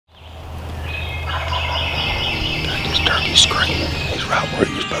He's screaming. He's right where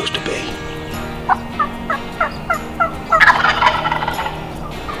he's supposed to be.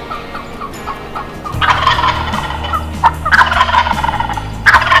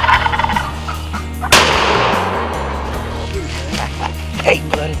 Hey,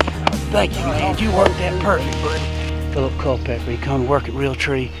 buddy. Thank you, man. You worked that perfect, buddy. Phillip Culpepper, he come to work at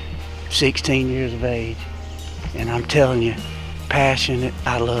Realtree, 16 years of age. And I'm telling you, passionate,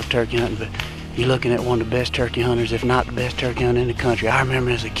 I love turkey hunting, but you're looking at one of the best turkey hunters, if not the best turkey hunter in the country. I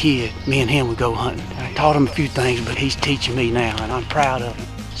remember as a kid, me and him would go hunting. I taught him a few things, but he's teaching me now, and I'm proud of him.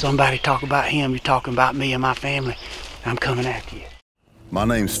 Somebody talk about him, you're talking about me and my family. I'm coming after you. My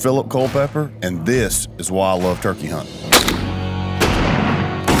name's Phillip Culpepper, and this is why I love turkey hunting.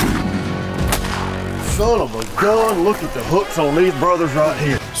 Son of a gun, look at the hooks on these brothers right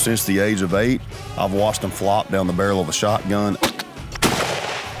here. Since the age of 8, I've watched them flop down the barrel of a shotgun.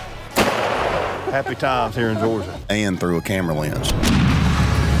 Happy times here in Georgia. And through a camera lens.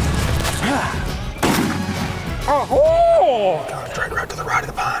 Oh! Straight right to the right of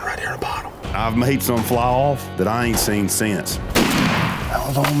the pine, right here in the bottom. I've made some fly off that I ain't seen since. That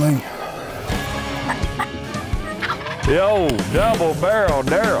was on me. The old double barrel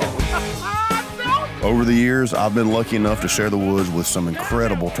Darryl. Over the years, I've been lucky enough to share the woods with some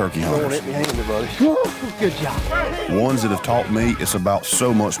incredible turkey hunters. Good job. Ones that have taught me it's about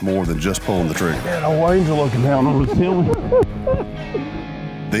so much more than just pulling the trigger. That old angel looking down on us, Tilly.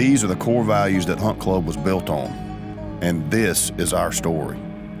 These are the core values that Hunt Club was built on. And this is our story.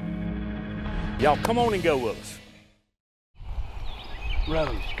 Y'all come on and go with us.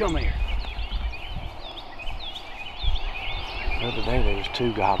 Rose, come here. The other day there was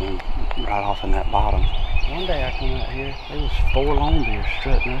 2 gobbling right off in that bottom. One day I come out here, there was 4 lone deer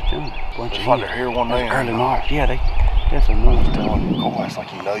strutting right there. Bunch of They're here one day. Early March. Yeah, that's a noise telling. Oh, that's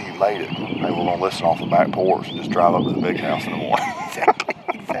like you know you made it. Hey, we're gonna listen off the back porch and just drive up to the big house in the morning.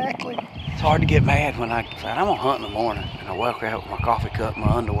 Exactly. It's hard to get mad when I say, I'm gonna hunt in the morning, and I walk out with my coffee cup and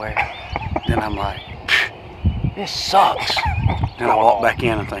my underwear. Then I'm like, this sucks. Then I walk back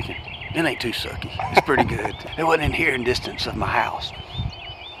in and thinking, it ain't too sucky. It's pretty good. It wasn't in hearing distance of my house.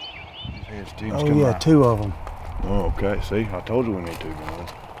 Oh yeah, 2 of them. Oh, okay. See, I told you we need 2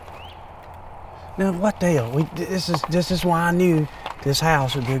 guns. Now what the hell? This is why I knew this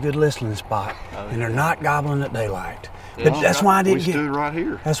house would be a good listening spot. And they're not gobbling at daylight. But that's why I didn't get. We stood right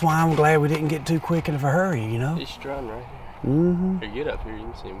here. That's why I'm glad we didn't get too quick in a hurry, you know. He's strutting right here. Mm-hmm. Here, get up here, you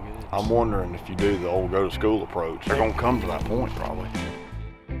can see him good. I'm wondering if you do the old go to school approach, they're gonna come to that point probably.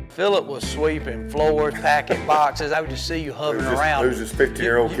 Phillip was sweeping floors, packing boxes. I would just see you hovering around. Who's this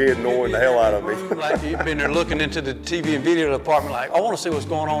 50-year-old kid knowing the hell out of me? Like you've been there looking into the TV and video department like, I want to see what's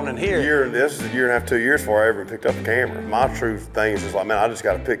going on in here. This is a year and a half, 2 years before I ever picked up a camera. My true thing is just like, man, I just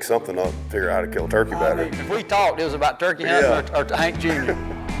got to pick something up and figure out how to kill a turkey better. If we talked, it was about turkey hunting or Hank Jr.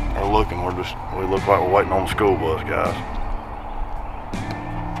 We're looking, we look like we're waiting on the school bus, guys.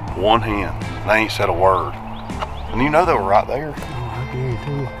 1 hen, they ain't said a word. And you know they were right there. Oh, I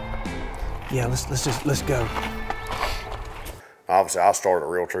guarantee you. Yeah, let's go. Obviously, I started at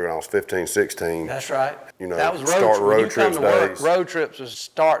Realtree when I was 15, 16. That's right. You know, that was starting road trips days. Road trips was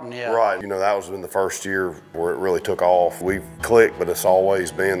starting, yeah. Right. You know, that was in the first year where it really took off. We've clicked, but it's always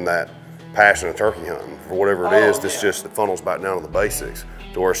been that passion of turkey hunting. For whatever it is, this just funnels back down to the basics,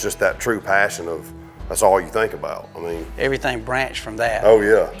 to where it's just that true passion of that's all you think about. I mean, everything branched from that. Oh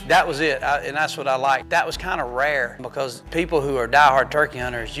yeah. That was it, and that's what I like. That was kind of rare because people who are diehard turkey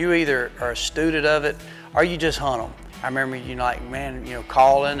hunters, you either are a student of it or you just hunt them. I remember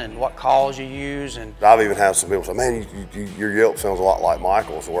calling and what calls you use. And I've even had some people say, man, your yelp sounds a lot like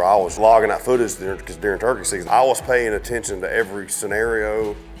Michael's, where I was logging that footage because during turkey season, I was paying attention to every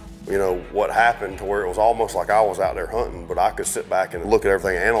scenario, you know, what happened, to where it was almost like I was out there hunting, but I could sit back and look at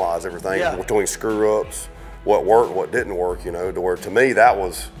everything, analyze everything between screw-ups, what worked, what didn't work, you know, to where to me that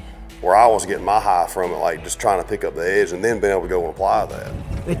was where I was getting my high from it, like just trying to pick up the edge and then being able to go and apply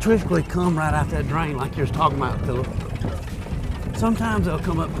that. They typically come right out that drain like you was talking about, Phillip. Sometimes they'll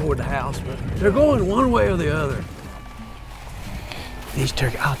come up toward the house, but they're going one way or the other. These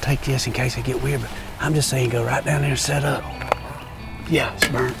turkey, I'll take this in case they get weird, but I'm just saying go right down there and set up. Yeah, it's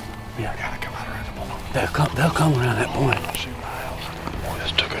burnt. Yeah. I gotta come out around the point. They'll come around that point. Boy,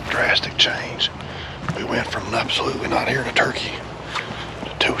 this took a drastic change. We went from absolutely not hearing a turkey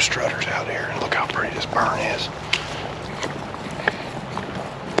to 2 strutters out here, and look how pretty this burn is.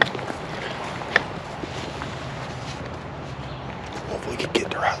 Well, if we could get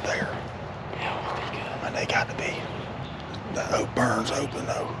to right there. Yeah, it would be good. And they got to be. That burn's open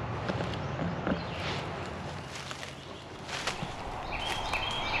though.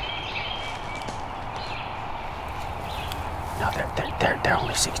 No, they're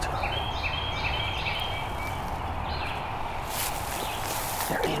only 60.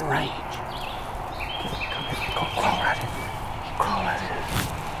 They're in range. Come here, crawl right in. Crawl right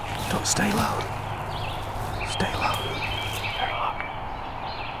in. Don't stay low. Stay low. They're looking.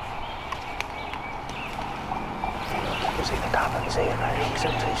 See the top of his head right here.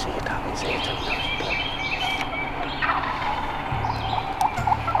 See the top of his head.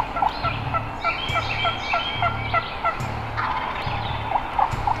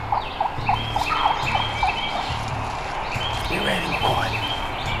 You ready, McCoy?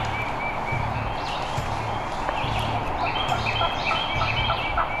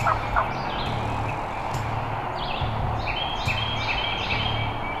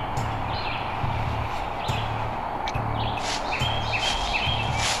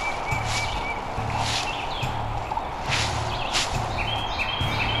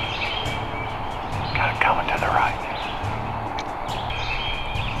 Got it coming to the right.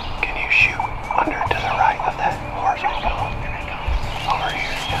 Can you shoot under to the right of that horizontal? Over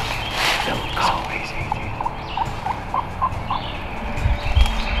here, yeah. Calm, easy.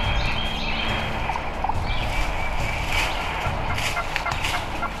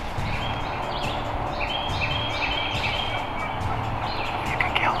 You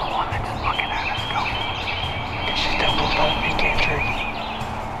can kill the one that's looking at us. Go. It's just double bone, you can't turkey.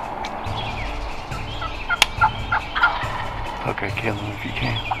 Okay, kill him if you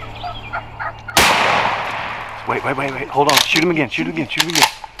can. Wait. Hold on. Shoot him again. Shoot him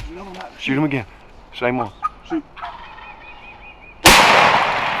again. Same one. Shoot. Ooh,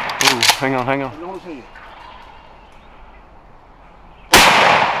 hang on. Got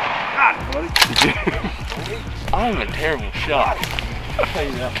it, buddy. I'm a terrible shot. I'll tell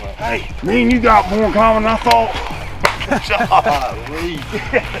you that much. Hey, me and you got more in common than I thought. I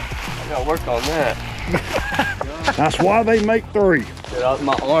gotta work on that. That's why they make 3. Dude,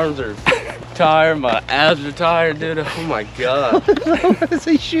 my arms are tired, my abs are tired, dude. Oh my God. What is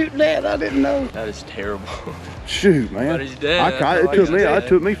he shooting at? I didn't know. That is terrible. Shoot, man. But he's dead. It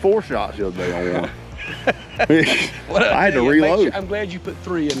took me 4 shots the other day on one. I had to reload. I'm glad you put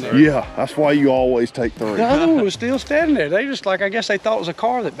 3 in there. Yeah, that's why you always take 3. The other one was still standing there. They just like, I guess they thought it was a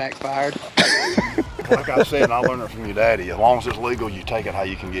car that backfired. Like I said, and I learned it from your daddy. As long as it's legal, you take it how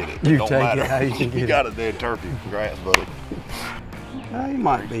you can get it. You Don't take matter. it how you can get You it. got a dead turkey. Congrats, buddy. He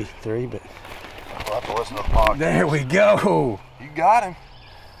might be 3, but I'll have to listen to the podcast. there we go. You got him.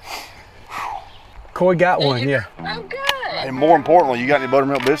 Coy got one, yeah. I'm good. And more importantly, you got any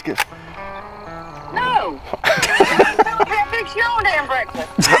buttermilk biscuits? No. Don't fix your own damn breakfast.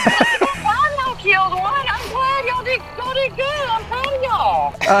 I know killed one. I'm glad y'all did good. I'm proud of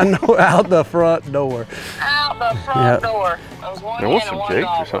y'all. I know, out the front door. Out the front door. There was one There was in and some one jakes or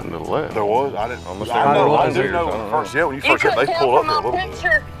dog. something to the left. There was. I didn't. Unless I they know. were I ones do or know. something. First, yeah, when you You first hit, couldn't they tell pull up from here a my little bit.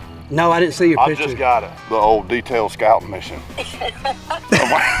 picture. No, I didn't see your I picture. just got it. The old detailed scout mission of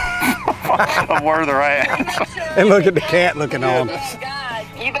where they're at. And look at the cat looking on. Guide.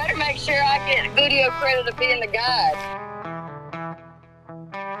 You better make sure I get video credit of being the guide.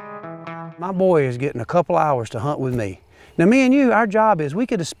 My boy is getting a couple hours to hunt with me. Now, me and you, our job is we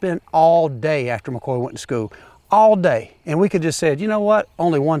could have spent all day after McCoy went to school, all day. And we could just said, you know what?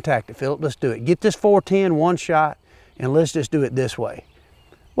 Only one tactic, Phillip. Let's do it. Get this 410, one shot, and let's just do it this way.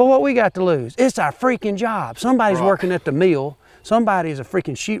 Well, what we got to lose? It's our freaking job. Somebody's working at the mill. Somebody's a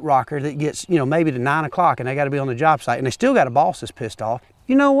freaking sheetrocker that gets, you know, maybe to 9 o'clock and they got to be on the job site and they still got a boss that's pissed off.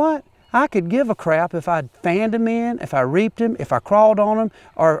 You know what? I could give a crap if I fanned him in, if I reaped him, if I crawled on him,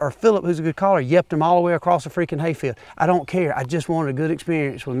 or Phillip, who's a good caller, yepped him all the way across the freaking hayfield. I don't care. I just wanted a good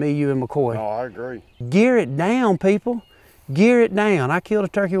experience with me, you, and McCoy. No, I agree. Gear it down, people. Gear it down. I killed a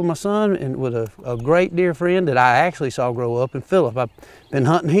turkey with my son and with a great dear friend that I actually saw grow up in Phillip. I've been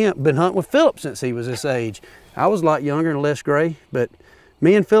hunting with Phillip since he was this age. I was a lot younger and less gray, but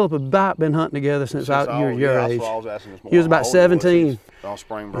me and Phillip have about been hunting together since you were your age. That's what I was asking this morning. He was about 17. On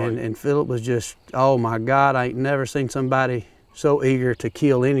spring break. And Phillip was just, oh my God, I ain't never seen somebody so eager to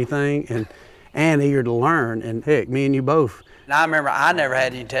kill anything and eager to learn. And heck, me and you both. And I remember I never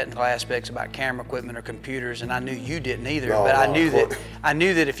had any technical aspects about camera equipment or computers, and I knew you didn't either. But I knew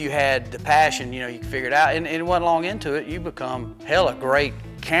that if you had the passion, you know, you could figure it out. And it wasn't long into it, you become a great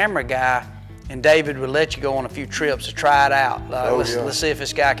camera guy. And David would let you go on a few trips to try it out. Let's see if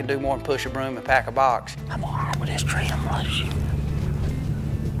this guy can do more than push a broom and pack a box. I'm all right with this tree. I'm gonna let you.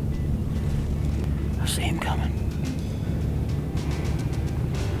 I see him coming.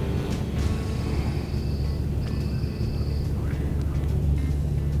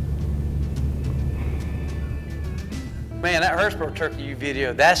 Man, that Hurstboro turkey you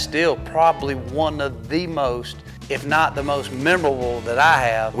video, that's still probably one of the most if not the most memorable that I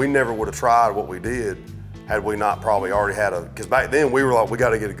have. We never would have tried what we did had we not probably already had because back then we were like, we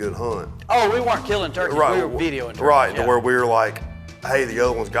got to get a good hunt. Oh, we weren't killing turkeys, right. We were videoing turkeys. Right, yeah. to where we were like, hey, the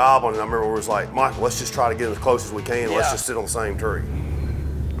other one's gobbling, and I remember we was like, Michael, let's just try to get as close as we can, yeah. let's just sit on the same tree.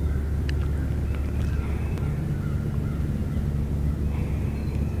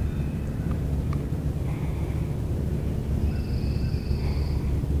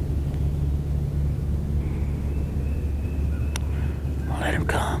 Let him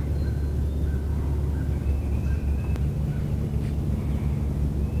come.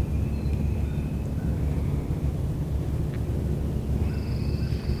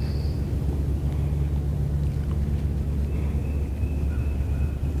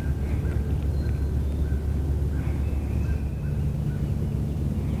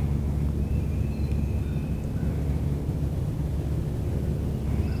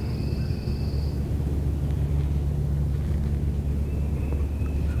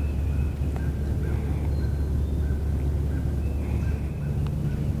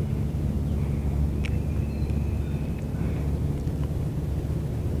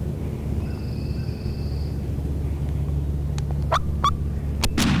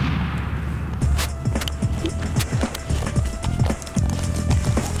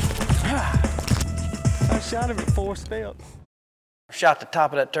 Shot him at 4 steps. Shot the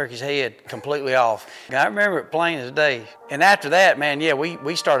top of that turkey's head completely off. I remember it plain as day. And after that, man, yeah,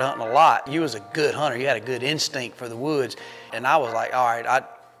 we started hunting a lot. You was a good hunter. You had a good instinct for the woods. And I was like, all right,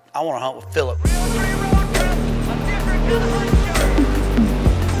 I want to hunt with Phillip.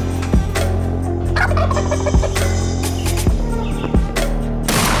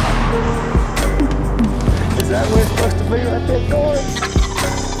 Is that where it's supposed to be right there, Corey?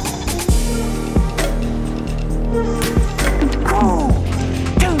 Oh,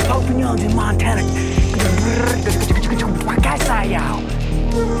 two Pope Youngs in Montana. Like I say, y'all.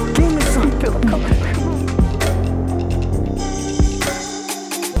 Give me some, Phillip. Come on.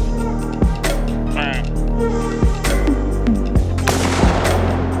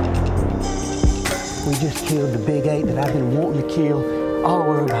 We just killed the big 8 that I've been wanting to kill all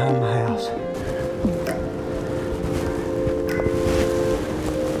the way behind my house.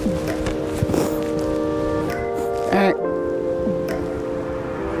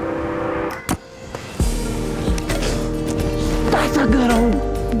 That's a good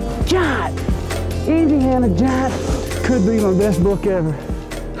old giant. Indiana giant. Could be my best buck ever.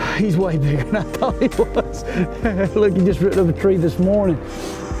 He's way bigger than I thought he was. Look, he just ripped up a tree this morning.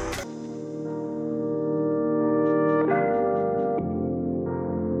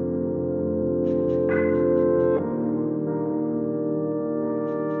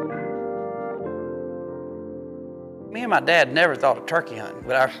 Me and my dad never thought of turkey hunting,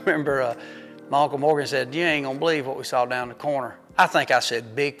 but I remember my Uncle Morgan said, you ain't gonna believe what we saw down the corner. I think I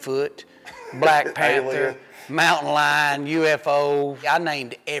said Bigfoot, Black Panther, mountain lion, UFO. I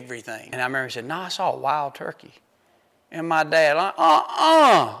named everything. And I remember he said, no, I saw a wild turkey. And my dad, like,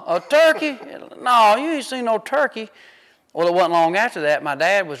 a turkey? No, you ain't seen no turkey. Well, it wasn't long after that, my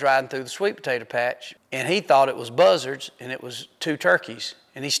dad was riding through the sweet potato patch, and he thought it was buzzards, and it was 2 turkeys.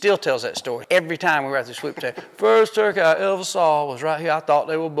 And he still tells that story. Every time we ride through sweet potato, first turkey I ever saw was right here. I thought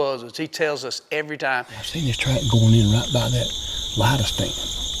they were buzzards. He tells us every time. I've seen this track going in right by that lighter stand.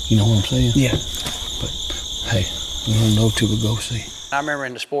 You know what I'm saying? Yeah. But, hey, we don't know till we go see. I remember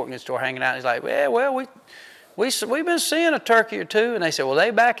in the sporting goods store hanging out, and he's like, yeah, well, we've been seeing a turkey or 2. And they said, well,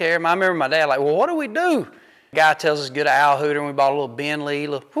 they back there. And I remember my dad like, well, what do we do? The guy tells us to get an owl hooter, and we bought a little Ben Lee,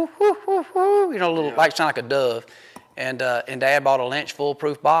 little whoo, whoo, whoo, whoo, you know, a little, like, sound like a dove. And Dad bought a Lynch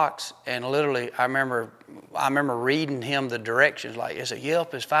foolproof box, and literally, I remember reading him the directions, like it's a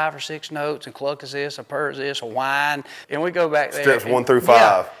yelp is 5 or 6 notes, and cluck is this, a purr is this, a whine, and we go back there. Steps 1 through 5.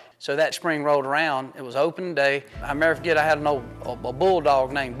 Yeah. So that spring rolled around. It was opening day. I never forget. I had a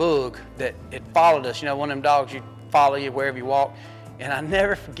bulldog named Boog that it followed us. You know, one of them dogs you follow you wherever you walk, and I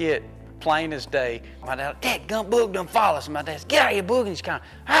never forget. Plain as day, my dad, Boog done follow us. And my dad said, get out of here, Boog. And he's kind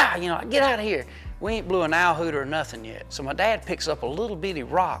of, you know, get out of here. We ain't blew an owl hooter or nothing yet. So my dad picks up a little bitty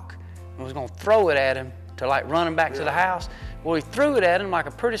rock and was gonna throw it at him to like run him back to the house. Well, he threw it at him like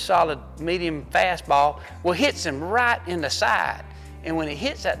a pretty solid medium fastball. Well, hits him right in the side. And when it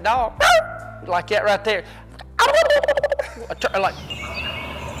hits that dog, like that right there, like,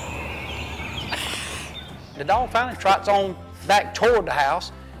 the dog finally trots on back toward the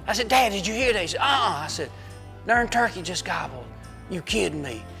house. I said, Dad, did you hear that? He said, I said, darn turkey just gobbled. You kidding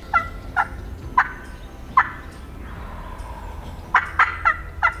me?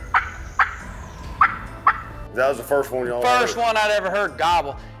 That was the first one y'all First heard. one I'd ever heard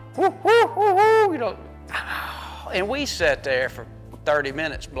gobble. Woo, woo, woo, woo, you know. And we sat there for 30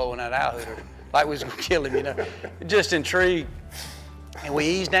 minutes blowing that owl hooter like we was gonna kill him, you know, just intrigued. And we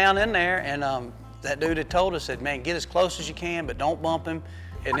eased down in there, and that dude had told us, said, man, get as close as you can, but don't bump him.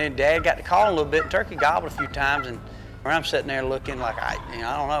 And then Dad got to calling a little bit, and turkey gobbled a few times, and I'm sitting there looking like, I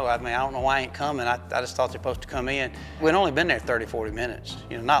don't know. I mean, I don't know why I ain't coming. I just thought they're supposed to come in. We'd only been there 30, 40 minutes,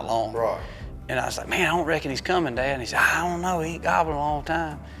 you know, not long. Right. And I was like, man, I don't reckon he's coming, Dad. And he said, I don't know, he ain't gobbling a long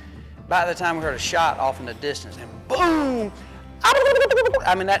time. By the time we heard a shot off in the distance, and boom!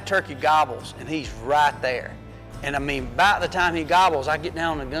 I mean, that turkey gobbles, and he's right there. And I mean, by the time he gobbles, I get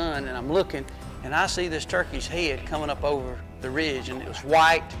down on the gun, and I'm looking, and I see this turkey's head coming up over the ridge, and it was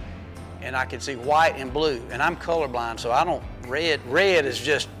white, and I could see white and blue. And I'm colorblind, so I don't, red is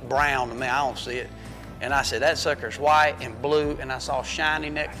just brown to me, I don't see it. And I said, that sucker's white and blue, and I saw shiny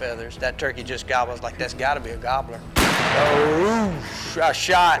neck feathers. That turkey just gobbled. I was like, that's gotta be a gobbler. Oh, I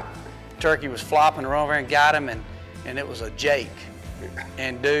shot. Turkey was flopping around over and got him, and it was a Jake.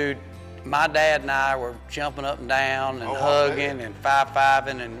 And dude, my dad and I were jumping up and down and hugging and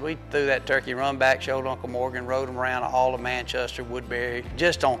five-fiving, and we threw that turkey, run back, showed Uncle Morgan, rode him around all of Manchester, Woodbury,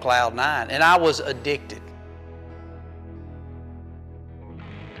 just on cloud nine. And I was addicted.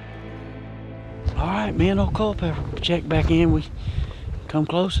 All right, me and old Culpepper checked back in. We come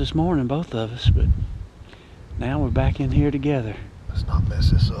close this morning, both of us, but now we're back in here together. Let's not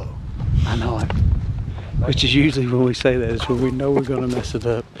mess this up. I know it. Which is usually when we say that, is when we know we're gonna mess it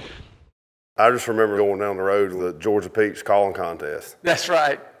up. I just remember going down the road to the Georgia Peach calling contest. That's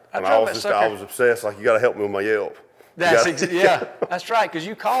right. I was obsessed, like, you gotta help me with my Yelp. Yeah, that's right, because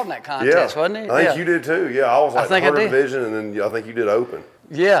you called in that contest, wasn't it? I think you did too. Yeah, I was like third division, and then I think you did open.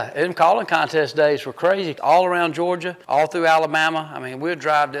 Yeah, and calling contest days were crazy. All around Georgia, all through Alabama. I mean, we'd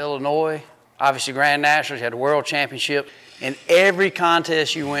drive to Illinois. Obviously, Grand Nationals, you had the World Championship, and every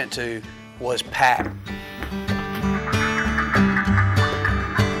contest you went to was packed.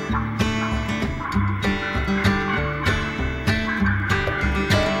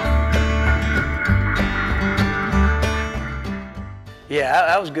 Yeah,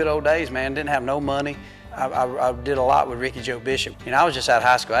 that was good old days, man. Didn't have no money. I did a lot with Ricky Joe Bishop. You know, I was just out of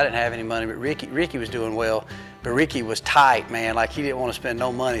high school. I didn't have any money, but Ricky was doing well. But Ricky was tight, man. Like, he didn't want to spend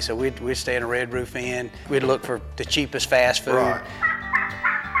no money, so we'd stay in a Red Roof Inn. We'd look for the cheapest fast food. Right.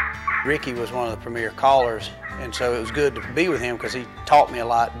 Ricky was one of the premier callers, and so it was good to be with him because he taught me a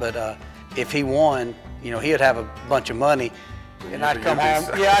lot. But if he won, you know, he'd have a bunch of money, and I'd come home.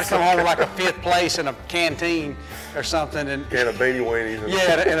 Yeah, I'd come home with like a 5th place in a canteen or something, and a beanie weenies.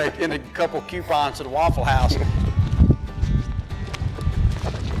 Yeah, and a couple coupons to the Waffle House. A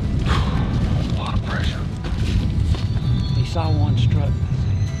lot of pressure. He saw one strut.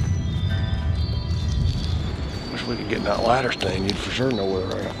 Wish we could get in that ladder stand. You'd for sure know where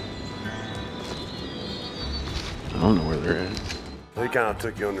they're at. I don't know where they're at. He kind of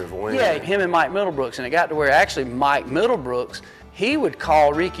took you under his wing. Yeah, him and Mike Middlebrooks, and it got to where actually Mike Middlebrooks, he would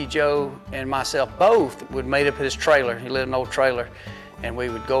call Ricky Joe and myself both, would meet up at his trailer. He lived in an old trailer, and we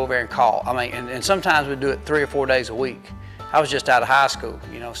would go over there and call. I mean, and sometimes we'd do it 3 or 4 days a week. I was just out of high school,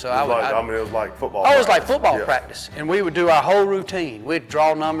 you know, so it was like football. Oh, it was like football practice, and we would do our whole routine. We'd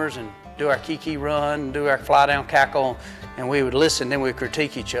draw numbers and do our kiki run, and do our fly down cackle, and we would listen, then we'd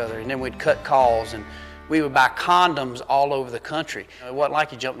critique each other, and then we'd cut calls, and we would buy condoms all over the country. It wasn't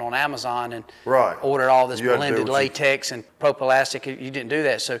like you jumped on Amazon and ordered all this blended latex and propylastic. You didn't do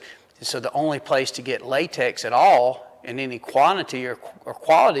that. So the only place to get latex at all in any quantity or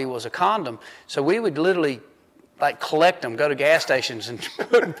quality was a condom. So we would literally like collect them, go to gas stations and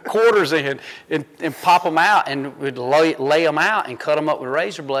put quarters in and pop them out, and we'd lay them out and cut them up with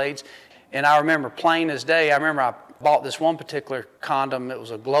razor blades. And I remember plain as day, I bought this one particular condom that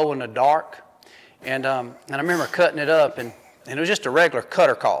was a glow in the dark. And I remember cutting it up, and it was just a regular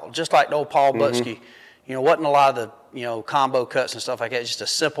cutter call, just like the old Paul Butsky. You know, wasn't a lot of the, you know, combo cuts and stuff like that, just a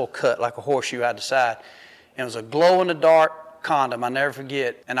simple cut like a horseshoe out the side. And it was a glow-in-the-dark condom, I'll never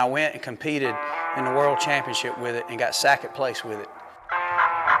forget. And I went and competed in the World Championship with it and got second place with it.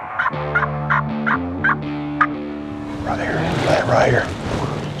 Right here, that right here.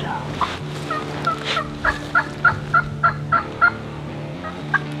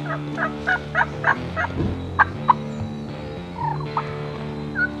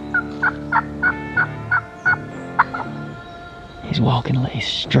 He's walking, he's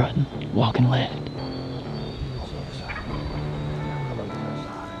strutting, walking left.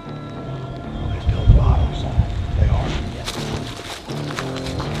 Still the bottom side. They are.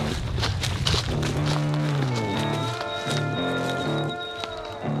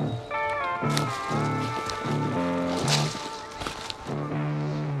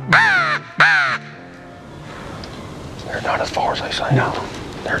 not as far as they say. No.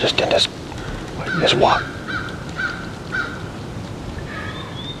 They're just in this what?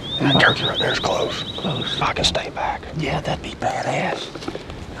 That turkey right there is close. Close. If I can stay back. Yeah, that'd be badass.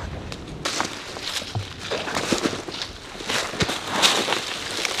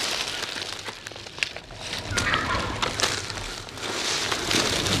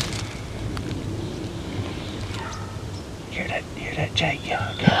 Hear that Jake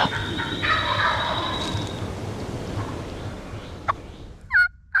young? Yeah.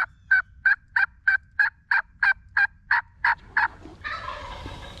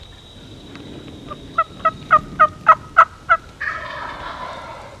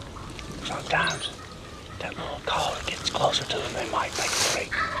 Sometimes that little caller gets closer to them, they might make a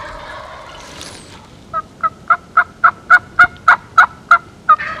break.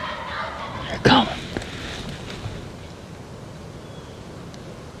 They're coming.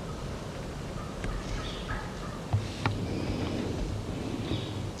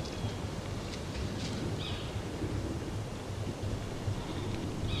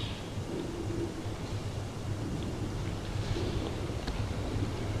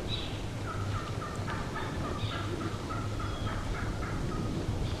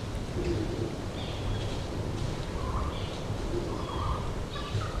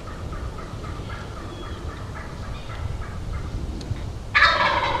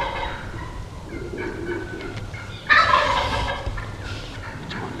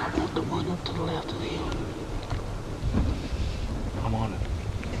 The one up to the left of the hill. I'm on it.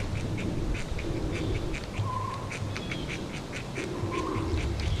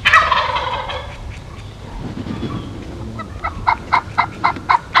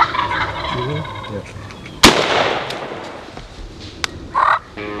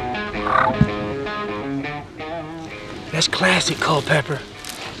 That's classic, Culpepper.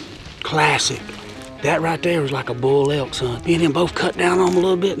 Classic. That right there was like a bull elk, son. Me and him both cut down on them a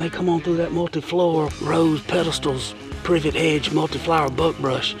little bit, and they come on through that multi-floor, rose, pedestals, privet hedge, multi-flower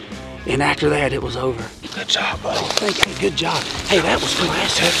buckbrush. And after that, it was over. Good job, buddy. Thank you. Good job. Hey, that was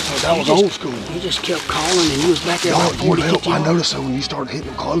classic. That was old school. You just kept calling, and you was back there about 40, 50 I yards. noticed that when you started hitting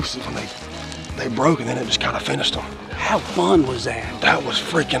them close, when they broke, and then it just kind of finished them. How fun was that? That was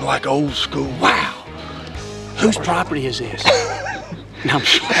freaking like old school. Wow. Whose property is this? No,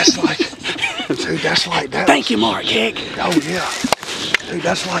 That's like, dude, that's like that. Thank you, Mark Heck. Oh yeah, dude,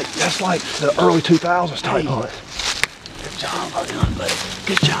 that's like the early 2000s type hunt. Good job, buddy.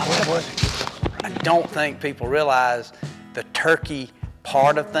 Good job. What was it? I don't think people realize the turkey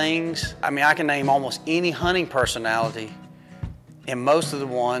part of things. I mean, I can name almost any hunting personality, and most of the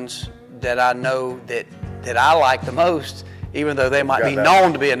ones that I know that I like the most, even though they might be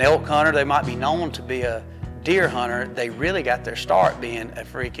known to be an elk hunter, they might be known to be a deer hunter, they really got their start being a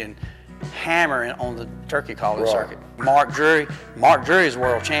freaking hammer on the turkey calling circuit. Mark Drury is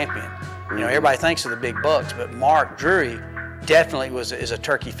world champion. You know, everybody thinks of the big bucks, but Mark Drury definitely is a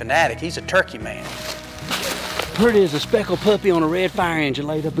turkey fanatic. He's a turkey man. Pretty as a speckled puppy on a red fire engine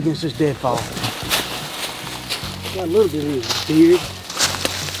laid up against this deadfall. Got a little bit of his beard.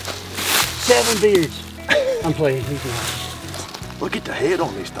 7 beards. I'm playing. He's not. Look at the head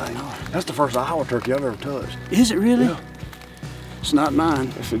on these things. That's the first Iowa turkey I've ever touched. Is it really? Yeah. It's not mine.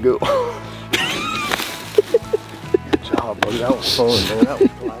 That's a good one. Good job, buddy. That was fun, man. That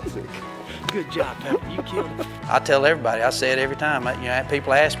was classic. Good job, Pepper. You killed it. I tell everybody, I say it every time. You know,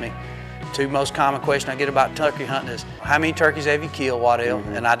 people ask me, 2 most common questions I get about turkey hunting is, how many turkeys have you killed, Waddell?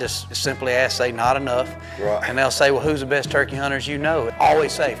 And I just simply say, not enough. Right. And they'll say, well, who's the best turkey hunters you know? I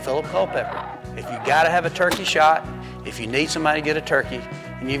always say, Phillip Culpepper. If you gotta have a turkey shot, if you need somebody to get a turkey,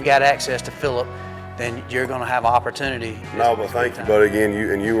 and you've got access to Phillip, then you're gonna have opportunity. No, but thank you, buddy,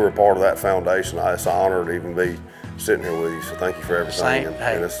 again. You were a part of that foundation. It's an honor to even be sitting here with you, so thank you for everything.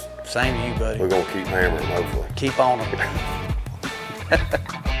 Same to you, buddy. We're gonna keep hammering, hopefully. Keep on them.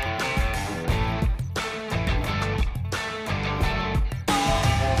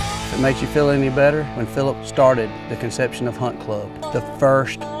 If it makes you feel any better, when Phillip started the Conception of Hunt Club, the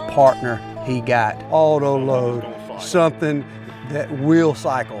first partner he got, auto load, something that will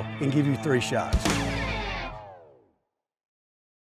cycle and give you 3 shots.